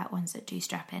rule out ones that do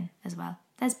strap in as well.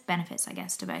 There's benefits, I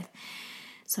guess, to both.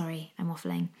 Sorry, I'm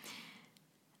waffling.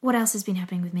 What else has been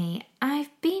happening with me? I've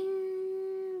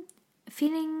been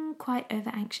feeling quite over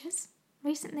anxious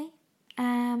recently,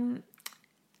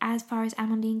 as far as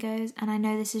Amandine goes, and I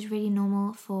know this is really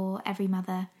normal for every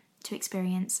mother to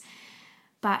experience,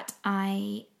 but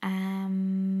I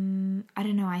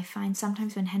don't know, I find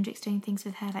sometimes when Hendrik's doing things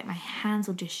with her, like my hands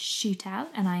will just shoot out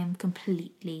and I am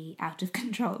completely out of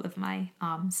control of my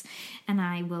arms, and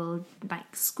I will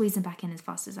squeeze them back in as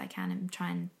fast as I can and try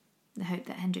and hope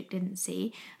that Hendrik didn't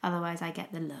see. Otherwise I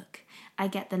get the look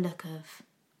of,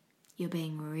 you're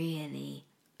being really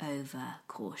over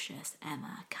cautious,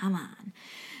 Emma, come on.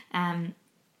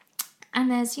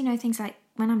 And there's things like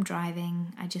when I'm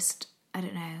driving, I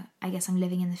don't know, I guess I'm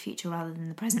living in the future rather than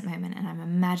the present moment, and I'm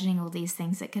imagining all these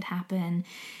things that could happen,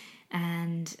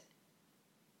 and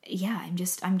I'm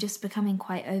just becoming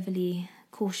quite overly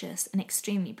cautious and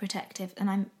extremely protective, and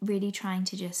I'm really trying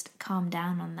to just calm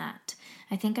down on that.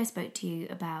 I think I spoke to you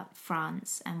about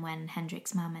France and when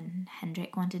Hendrik's mum and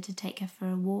Hendrik wanted to take her for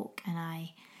a walk and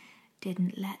I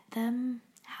didn't let them.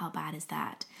 How bad is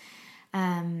that?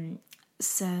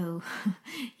 So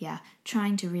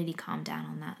trying to really calm down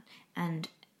on that and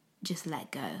just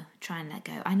try and let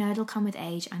go. I know it'll come with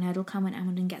age. I know it'll come when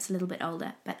Amandine gets a little bit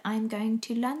older, but I'm going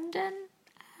to London.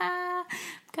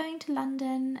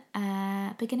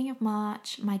 Beginning of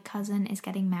March. My cousin is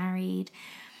getting married.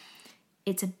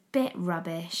 It's a bit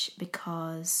rubbish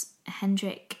because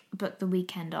Hendrik booked the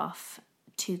weekend off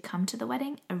to come to the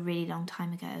wedding a really long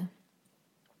time ago.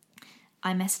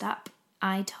 I messed up.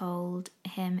 I told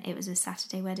him it was a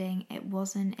Saturday wedding. It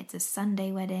wasn't. It's a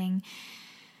Sunday wedding.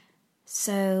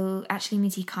 So actually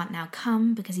means he can't now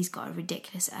come because he's got a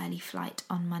ridiculous early flight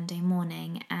on Monday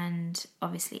morning, and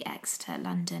obviously Exeter,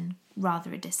 London,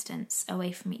 rather a distance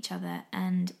away from each other,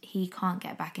 and he can't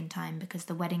get back in time because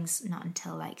the wedding's not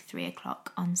until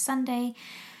 3:00 on Sunday.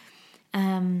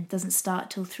 Doesn't start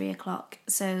till 3:00.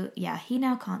 So he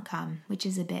now can't come, which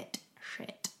is a bit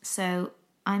shit. So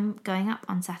I'm going up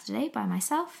on Saturday by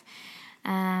myself,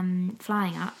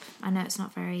 flying up. I know it's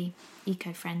not very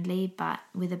eco-friendly, but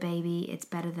with a baby it's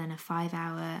better than a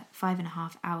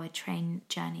 5.5 hour train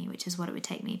journey, which is what it would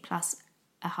take me, plus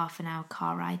a half an hour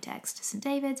car ride to Exeter St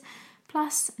David's,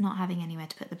 plus not having anywhere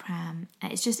to put the pram.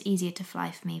 It's just easier to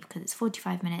fly for me because it's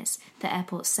 45 minutes. The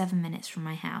airport's 7 minutes from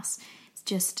my house. It's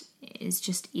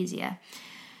just easier.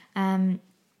 And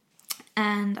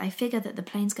I figure that the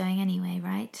plane's going anyway,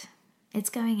 right? It's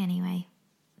going anyway.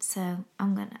 So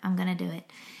I'm gonna do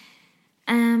it.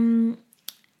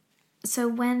 So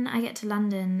when I get to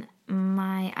London,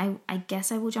 I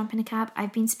guess I will jump in a cab.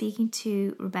 I've been speaking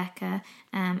to Rebecca,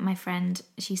 my friend.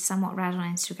 She's somewhat rad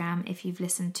on Instagram. If you've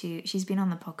listened to, she's been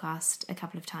on the podcast a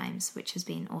couple of times, which has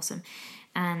been awesome.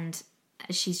 And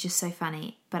she's just so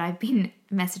funny. But I've been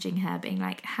messaging her being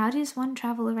like, how does one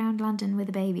travel around London with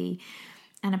a baby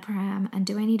and a pram? And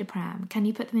do I need a pram? Can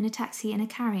you put them in a taxi and a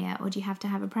carrier? Or do you have to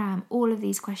have a pram? All of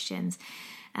these questions.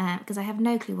 Because I have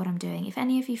no clue what I'm doing. If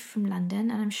any of you are from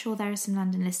London, and I'm sure there are some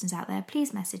London listeners out there,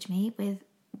 please message me with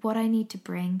what I need to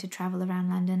bring to travel around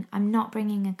London. I'm not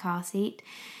bringing a car seat.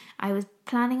 I was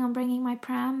planning on bringing my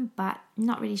pram, but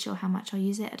not really sure how much I'll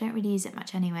use it. I don't really use it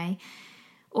much anyway.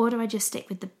 Or do I just stick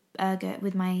with the Ergo,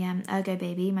 with my Ergo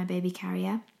baby, my baby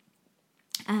carrier?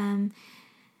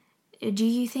 Do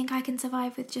you think I can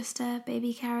survive with just a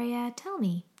baby carrier? Tell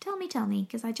me,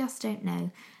 because I just don't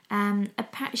know.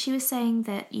 She was saying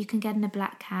that you can get in a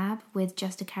black cab with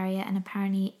just a carrier, and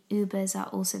apparently Ubers are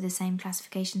also the same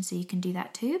classification, so you can do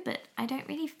that too, but I don't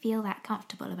really feel that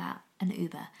comfortable about an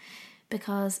Uber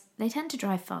because they tend to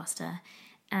drive faster,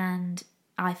 and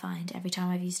I find every time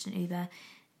I've used an Uber,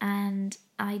 and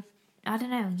I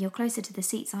don't know, you're closer to the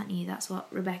seats, aren't you? That's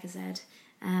what Rebecca said.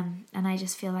 And I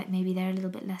just feel like maybe they're a little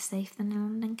bit less safe than a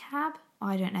London cab.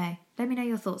 I don't know. Let me know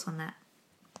your thoughts on that.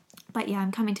 But yeah,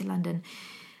 I'm coming to London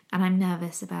and I'm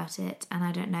nervous about it. And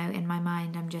I don't know, in my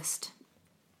mind, I'm just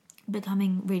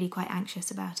becoming really quite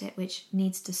anxious about it, which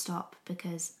needs to stop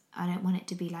because I don't want it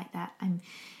to be like that. I'm,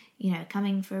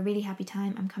 coming for a really happy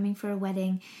time. I'm coming for a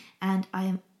wedding. And I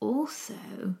am also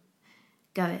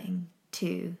going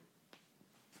to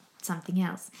something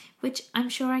else, which I'm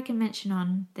sure I can mention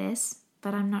on this,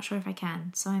 but I'm not sure if I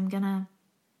can, so I'm gonna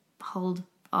hold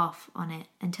off on it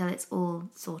until it's all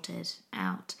sorted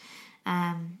out.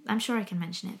 I'm sure I can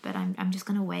mention it, but I'm just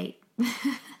gonna wait.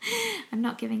 I'm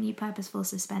not giving you purposeful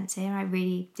suspense here. I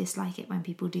really dislike it when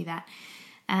people do that,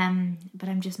 but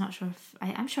I'm just not sure if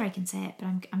I'm sure I can say it, but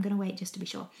I'm gonna wait just to be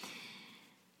sure.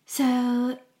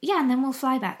 So yeah, and then we'll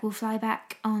fly back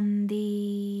on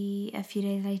a few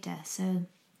days later, so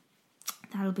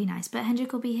that'll be nice. But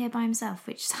Hendrik will be here by himself,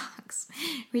 which sucks.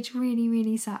 Which really,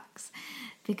 really sucks.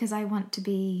 Because I want to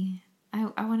be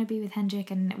with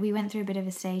Hendrik, and we went through a bit of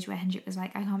a stage where Hendrik was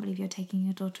like, I can't believe you're taking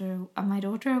my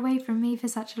daughter away from me for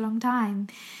such a long time.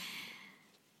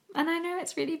 And I know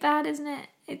it's really bad, isn't it?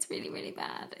 It's really, really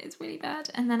bad. It's really bad.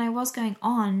 And then I was going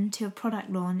on to a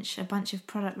bunch of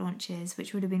product launches,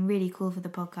 which would have been really cool for the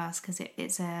podcast because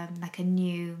it's they're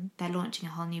launching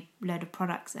a whole new load of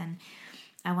products, and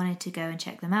I wanted to go and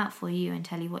check them out for you and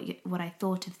tell you what I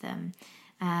thought of them.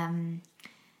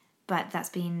 But that's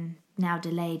been now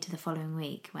delayed to the following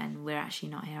week when we're actually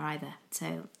not here either.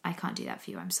 So I can't do that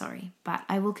for you, I'm sorry. But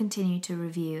I will continue to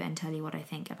review and tell you what I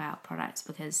think about products,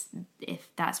 because if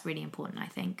that's really important, I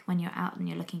think. When you're out and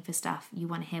you're looking for stuff, you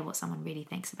want to hear what someone really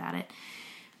thinks about it.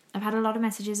 I've had a lot of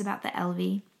messages about the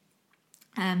Elvie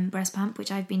breast pump,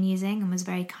 which I've been using and was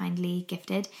very kindly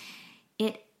gifted.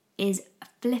 It is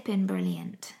flippin'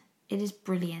 brilliant. It is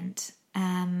brilliant.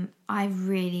 I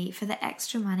really, for the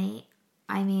extra money,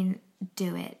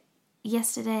 do it.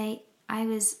 Yesterday, I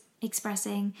was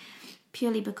expressing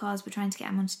purely because we're trying to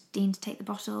get Amandine to take the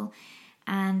bottle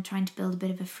and trying to build a bit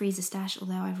of a freezer stash,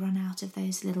 although I've run out of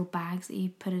those little bags that you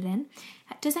put it in.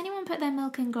 Does anyone put their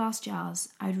milk in glass jars?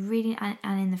 And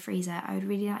in the freezer, I would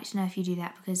really like to know if you do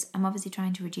that, because I'm obviously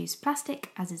trying to reduce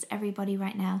plastic, as is everybody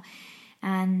right now.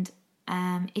 And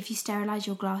if you sterilise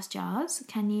your glass jars,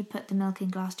 can you put the milk in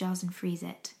glass jars and freeze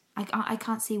it? I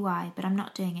can't see why, but I'm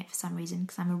not doing it for some reason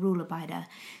because I'm a rule abider.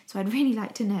 So I'd really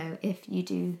like to know if you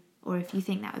do, or if you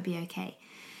think that would be okay.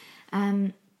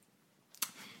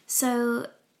 So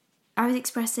I was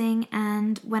expressing,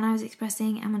 and when I was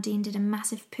expressing, Amandine did a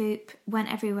massive poop,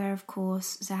 went everywhere, of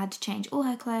course. So I had to change all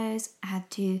her clothes. I had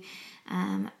to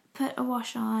put a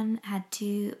wash on, had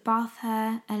to bath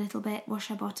her a little bit, wash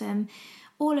her bottom,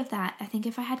 all of that. I think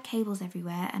if I had cables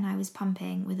everywhere and I was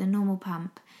pumping with a normal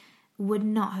pump, would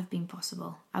not have been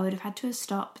possible. I would have had to have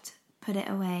stopped, put it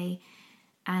away,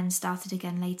 and started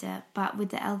again later. But with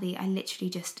the Elvie, I literally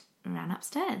just ran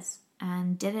upstairs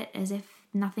and did it as if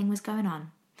nothing was going on.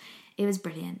 It was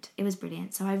brilliant.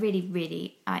 So I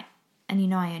really, I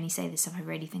only say this if I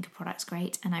really think a product's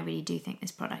great, and I really do think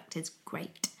this product is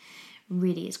great.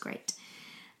 Really is great.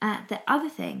 The other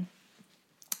thing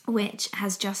which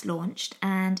has just launched.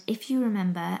 And if you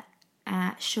remember,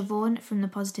 Siobhan from the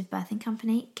Positive Birthing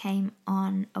Company came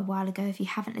on a while ago. If you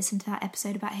haven't listened to that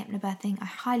episode about hypnobirthing, I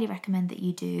highly recommend that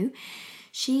you do.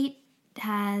 She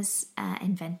has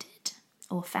invented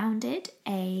or founded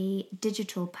a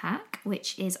digital pack,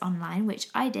 which is online, which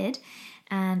I did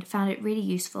and found it really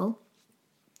useful.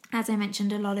 As I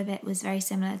mentioned, a lot of it was very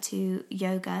similar to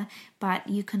yoga, but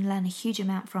you can learn a huge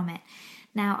amount from it.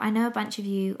 Now, I know a bunch of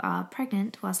you are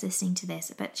pregnant whilst listening to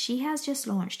this, but she has just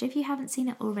launched, if you haven't seen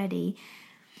it already,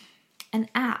 an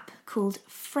app called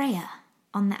Freya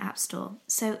on the App Store.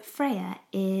 So Freya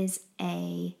is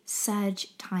a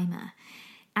surge timer,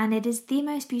 and it is the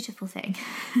most beautiful thing.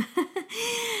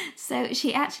 So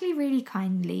she actually really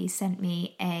kindly sent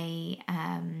me a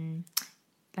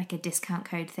discount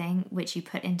code thing, which you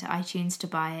put into iTunes to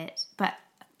buy it. But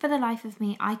for the life of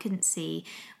me, I couldn't see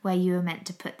where you were meant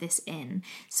to put this in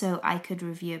so I could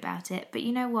review about it. But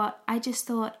you know what? I just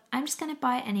thought, I'm just going to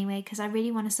buy it anyway because I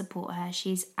really want to support her.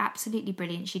 She's absolutely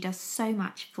brilliant. She does so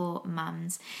much for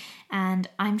mums, and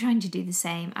I'm trying to do the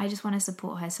same. I just want to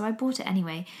support her. So I bought it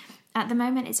anyway. At the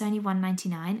moment, it's only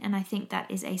 $1.99, and I think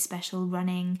that is a special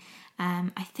running,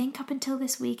 I think up until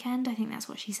this weekend. I think that's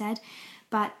what she said.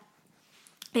 But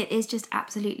it is just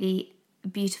absolutely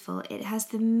beautiful. It has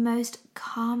the most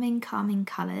calming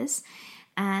colours,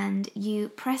 and you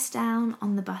press down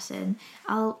on the button.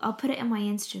 I'll put it in my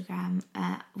Instagram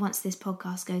once this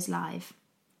podcast goes live,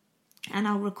 and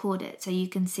I'll record it so you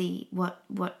can see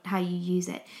how you use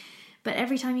it. But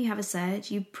every time you have a surge,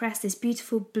 you press this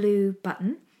beautiful blue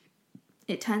button.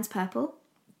 It turns purple,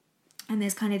 and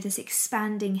there's kind of this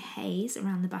expanding haze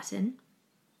around the button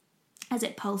as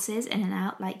it pulses in and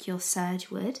out like your surge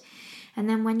would. And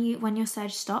then when your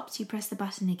surge stops, you press the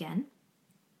button again.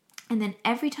 And then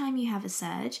every time you have a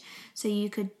surge, so you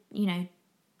could,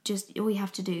 just all you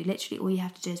have to do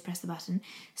is press the button.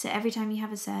 So every time you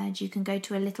have a surge, you can go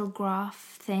to a little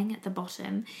graph thing at the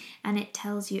bottom, and it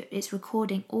tells you, it's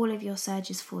recording all of your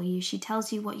surges for you. She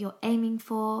tells you what you're aiming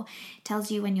for,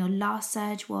 tells you when your last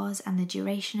surge was and the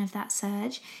duration of that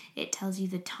surge. It tells you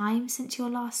the time since your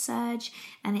last surge,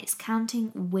 and it's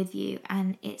counting with you.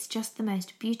 And it's just the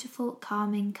most beautiful,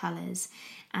 calming colours.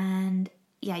 And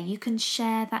yeah, you can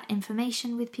share that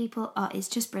information with people. Oh, it's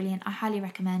just brilliant. I highly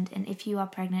recommend. And if you are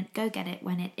pregnant, go get it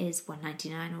when it is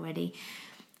 $1.99 already.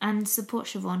 And support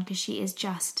Siobhan because she is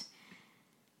just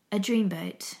a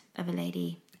dreamboat of a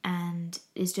lady and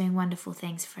is doing wonderful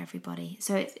things for everybody.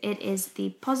 So it is the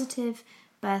Positive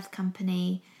Birth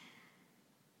Company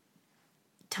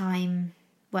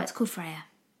it's called Freya.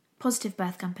 Positive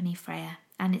Birth Company Freya.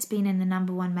 And it's been in the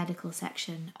 #1 medical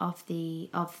section of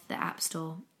the App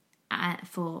Store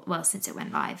since it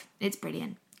went live. It's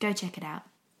brilliant. Go check it out.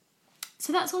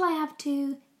 So that's all I have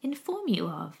to inform you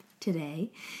of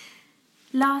today.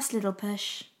 Last little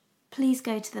push. Please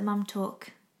go to the Mum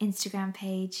Talk Instagram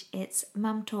page. It's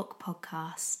Mum Talk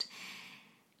Podcast.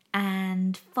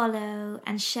 And follow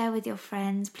and share with your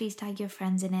friends. Please tag your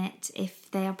friends in it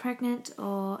if they are pregnant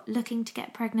or looking to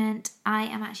get pregnant. I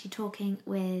am actually talking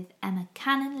with Emma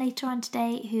Cannon later on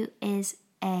today, who is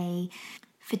a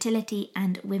fertility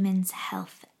and women's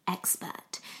health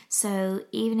expert. So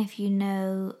even if you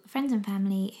know friends and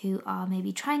family who are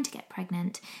maybe trying to get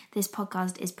pregnant, this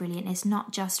podcast is brilliant. It's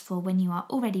not just for when you are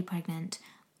already pregnant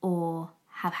or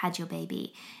have had your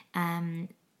baby. I'm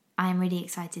really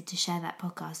excited to share that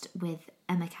podcast with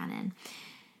Emma Cannon.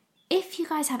 If you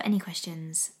guys have any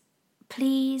questions,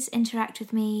 please interact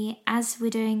with me as we're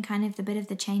doing kind of the bit of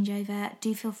the changeover.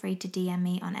 Do feel free to DM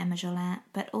me on Emma Jolin,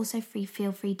 but also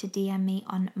feel free to DM me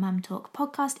on Mum Talk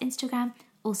Podcast Instagram.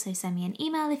 Also send me an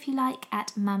email if you like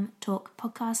at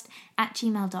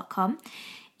mumtalkpodcast@gmail.com.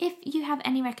 If you have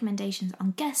any recommendations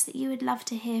on guests that you would love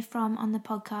to hear from on the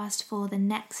podcast for the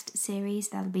next series,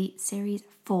 that'll be series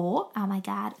 4. Oh my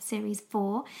God, series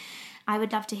 4. I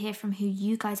would love to hear from who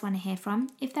you guys want to hear from.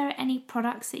 If there are any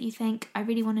products that you think I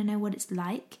really want to know what it's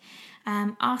like,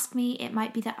 ask me. It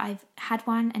might be that I've had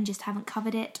one and just haven't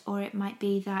covered it, or it might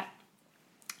be that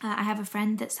I have a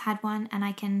friend that's had one and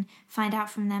I can find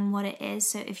out from them what it is.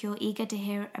 So if you're eager to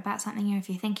hear about something, or if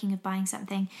you're thinking of buying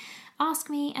something, ask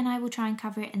me and I will try and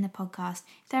cover it in the podcast.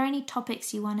 If there are any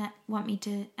topics you want me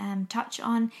to touch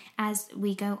on as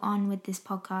we go on with this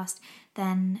podcast,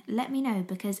 then let me know,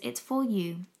 because it's for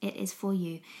you. It is for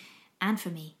you and for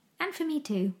me. And for me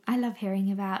too. I love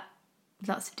hearing about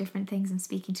lots of different things and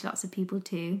speaking to lots of people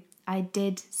too. I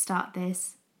did start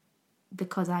this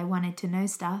because I wanted to know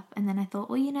stuff, and then I thought,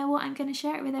 well, you know what, I'm going to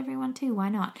share it with everyone too, why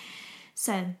not?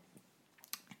 So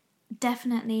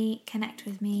definitely connect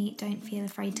with me. Don't feel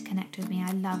afraid to connect with me.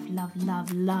 I love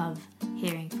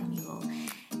hearing from you all.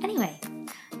 Anyway,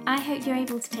 I hope you're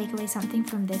able to take away something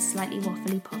from this slightly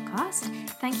waffly podcast.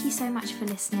 Thank you so much for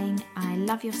listening. I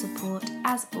love your support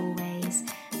as always.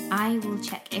 I will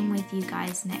check in with you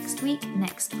guys next week.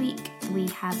 Next week we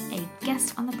have a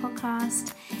guest on the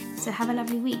podcast. So have a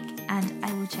lovely week and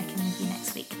I will check in with you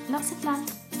next week. Lots of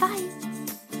love.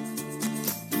 Bye.